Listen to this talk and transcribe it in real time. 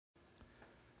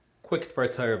quick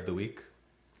Dvar Torah of the week.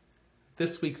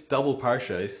 This week's double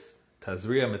parshas,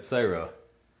 Tazria-Metzora,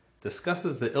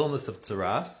 discusses the illness of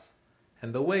tzara'as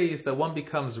and the ways that one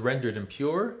becomes rendered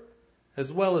impure,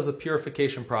 as well as the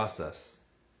purification process.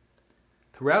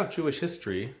 Throughout Jewish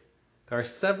history, there are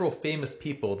several famous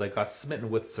people that got smitten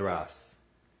with tzara'as.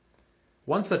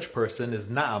 One such person is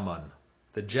Naaman,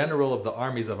 the general of the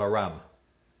armies of Aram.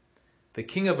 The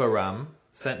king of Aram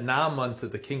sent Naaman to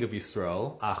the king of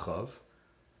Yisrael, Achav,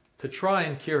 to try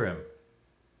and cure him.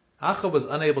 Achav was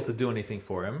unable to do anything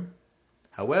for him.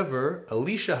 However,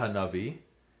 Elisha Hanavi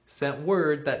sent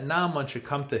word that Naaman should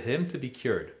come to him to be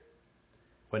cured.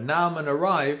 When Naaman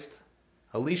arrived,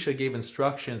 Elisha gave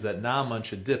instructions that Naaman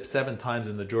should dip 7 times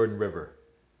in the Jordan River.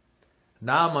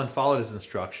 Naaman followed his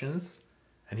instructions,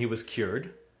 and he was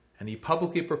cured, and he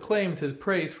publicly proclaimed his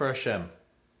praise for Hashem.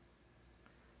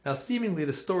 Now, seemingly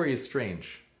the story is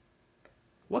strange.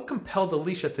 What compelled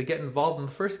Elisha to get involved in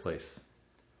the first place?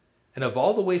 And of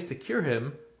all the ways to cure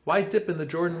him, why dip in the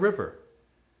Jordan River?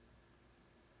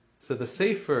 So the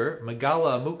Sefer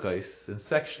Megala Amukais in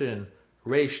section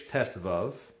Reish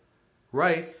Tesvav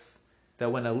writes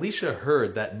that when Elisha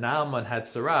heard that Naaman had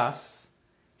tzara'as,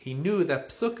 he knew that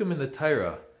psukim in the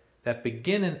Torah that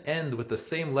begin and end with the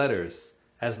same letters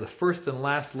as the first and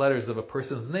last letters of a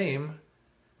person's name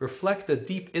reflect a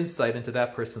deep insight into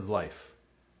that person's life.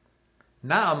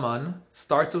 Naaman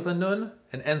starts with a nun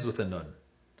and ends with a nun.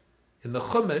 In the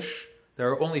Chumash,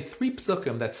 there are only 3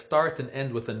 psukim that start and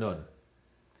end with a nun.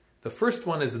 The first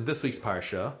one is in this week's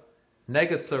parsha,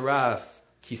 Neged tzara'as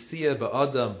kisiya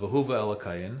ba'adam v'huva el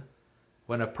kayin.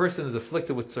 When a person is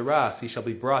afflicted with tzara'as, he shall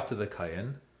be brought to the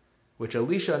kayin, which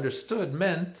Elisha understood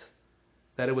meant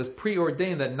that it was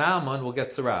preordained that Naaman will get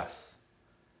tzara'as.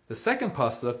 The second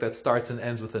pasuk that starts and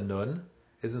ends with a nun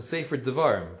is in Sefer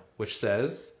Devarim, which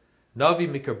says, Navi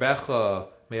mikarbecha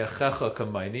me'achecha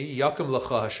kamaini, yakum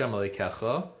lacha Hashem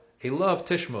aleikecha, elav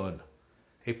tishmon.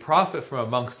 A prophet from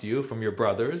amongst you, from your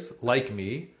brothers, like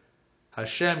me,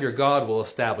 Hashem your God will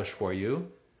establish for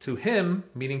you. To him,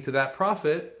 meaning to that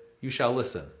prophet, you shall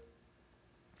listen.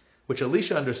 Which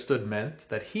Elisha understood meant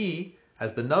that he,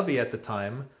 as the Navi at the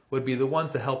time, would be the one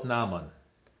to help Naaman.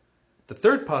 The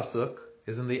third pasuk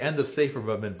is in the end of Sefer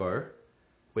Bamidbar,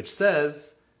 which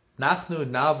says, Nachnu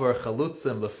navor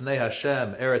chalutzim lefnei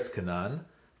Hashem eretz Canaan,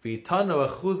 v'itanu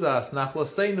achuzas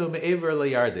nachloseinu me'ever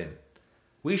leyardin.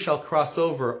 We shall cross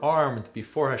over armed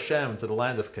before Hashem to the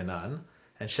land of Canaan,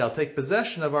 and shall take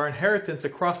possession of our inheritance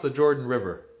across the Jordan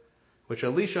River, which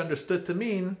Elisha understood to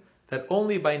mean that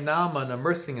only by Naaman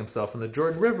immersing himself in the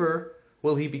Jordan River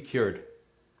will he be cured.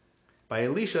 By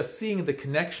Elisha seeing the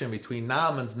connection between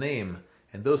Naaman's name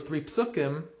and those 3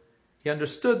 psukim, he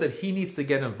understood that he needs to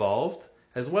get involved,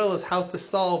 as well as how to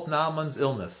solve Naaman's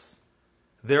illness,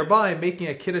 thereby making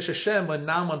a Kiddush Hashem when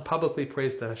Naaman publicly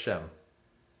prays to Hashem.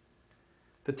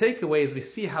 The takeaway is we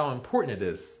see how important it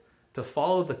is to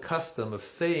follow the custom of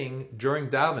saying during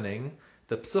davening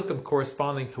the psukim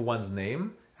corresponding to one's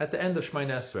name at the end of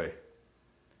Shemona Esrei.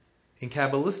 In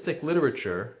Kabbalistic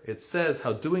literature, it says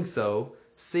how doing so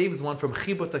saves one from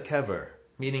chibut hakever,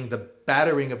 meaning the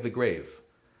battering of the grave.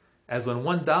 As when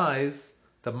one dies,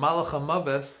 the Malach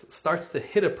HaMaves starts to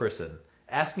hit a person,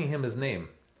 asking him his name.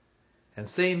 And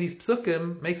saying these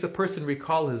psukim makes a person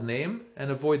recall his name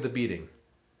and avoid the beating.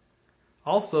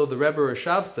 Also, the Rebbe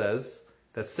Rashab says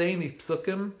that saying these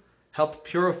psukim helps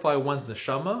purify one's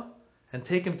neshama and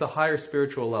take him to higher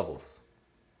spiritual levels.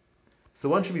 So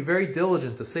one should be very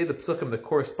diligent to say the psukim that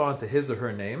correspond to his or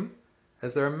her name,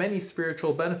 as there are many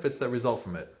spiritual benefits that result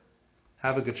from it.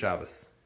 Have a good Shabbos.